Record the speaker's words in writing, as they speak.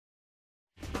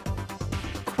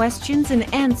questions and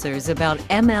answers about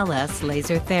MLS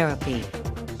laser therapy.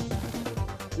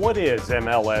 What is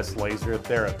MLS Laser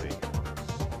Therapy?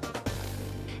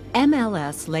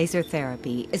 MLS laser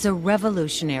therapy is a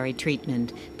revolutionary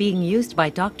treatment being used by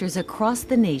doctors across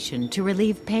the nation to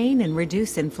relieve pain and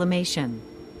reduce inflammation.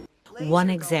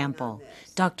 One example,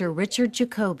 Dr. Richard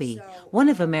Jacoby, one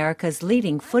of America's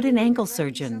leading foot and ankle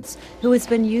surgeons, who has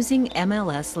been using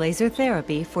MLS laser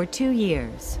therapy for 2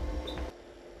 years.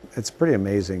 It's a pretty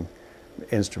amazing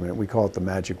instrument. We call it the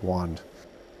magic wand.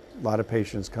 A lot of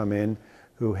patients come in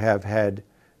who have had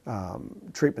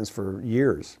treatments for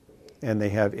years, and they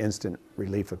have instant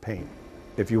relief of pain.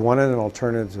 If you wanted an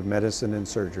alternative to medicine and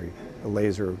surgery, a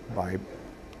laser by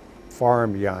far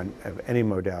and beyond of any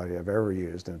modality I've ever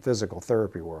used in the physical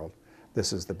therapy world,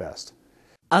 this is the best.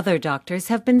 Other doctors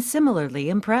have been similarly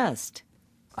impressed.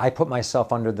 I put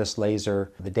myself under this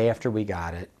laser the day after we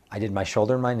got it. I did my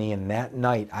shoulder and my knee, and that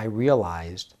night I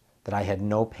realized that I had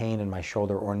no pain in my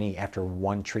shoulder or knee after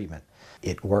one treatment.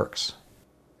 It works.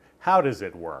 How does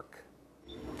it work?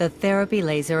 The therapy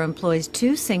laser employs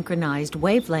 2 synchronized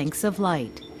wavelengths of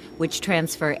light, which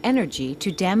transfer energy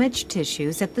to damaged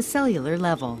tissues at the cellular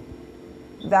level.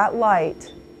 That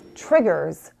light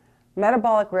triggers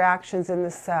metabolic reactions in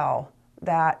the cell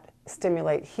that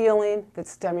stimulate healing, that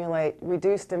stimulate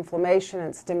reduced inflammation,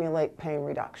 and stimulate pain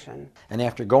reduction. And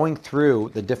after going through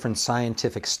the different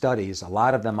scientific studies, a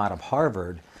lot of them out of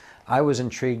Harvard, I was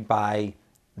intrigued by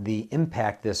the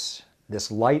impact this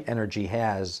light energy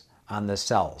has on the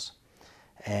cells.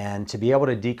 And to be able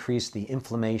to decrease the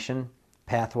inflammation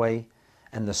pathway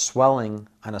and the swelling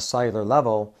on a cellular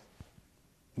level,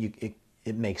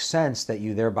 it makes sense that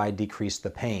you thereby decrease the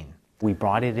pain. We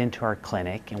brought it into our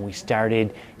clinic and we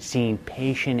started seeing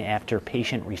patient after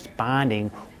patient responding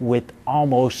with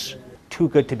almost too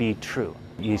good to be true.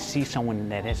 You see someone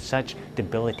that has such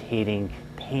debilitating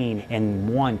pain in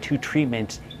 1-2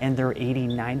 treatments and they're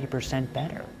 80-90%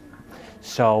 better.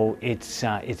 So it's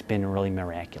been really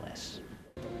miraculous.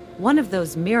 One of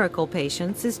those miracle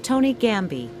patients is Tony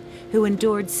Gamby, who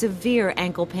endured severe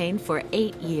ankle pain for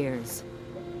 8 years.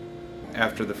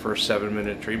 After the first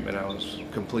 7-minute treatment, I was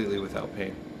completely without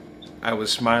pain. I was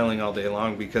smiling all day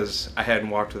long because I hadn't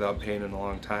walked without pain in a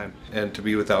long time. And to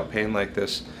be without pain like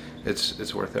this,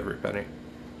 it's worth every penny.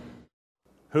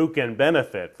 Who can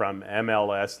benefit from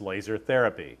MLS laser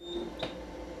therapy?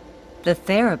 The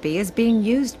therapy is being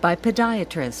used by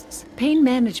podiatrists, pain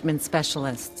management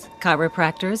specialists,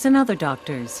 chiropractors, and other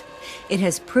doctors. It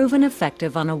has proven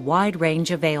effective on a wide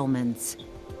range of ailments,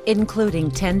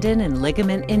 including tendon and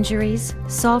ligament injuries,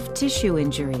 soft tissue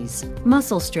injuries,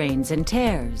 muscle strains and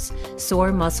tears,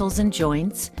 sore muscles and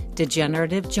joints,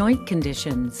 degenerative joint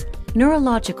conditions,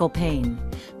 neurological pain,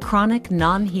 chronic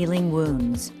non-healing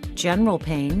wounds, general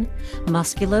pain,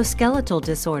 musculoskeletal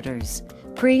disorders,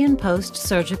 pre- and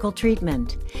post-surgical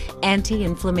treatment,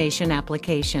 anti-inflammation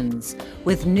applications,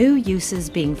 with new uses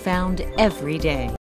being found every day.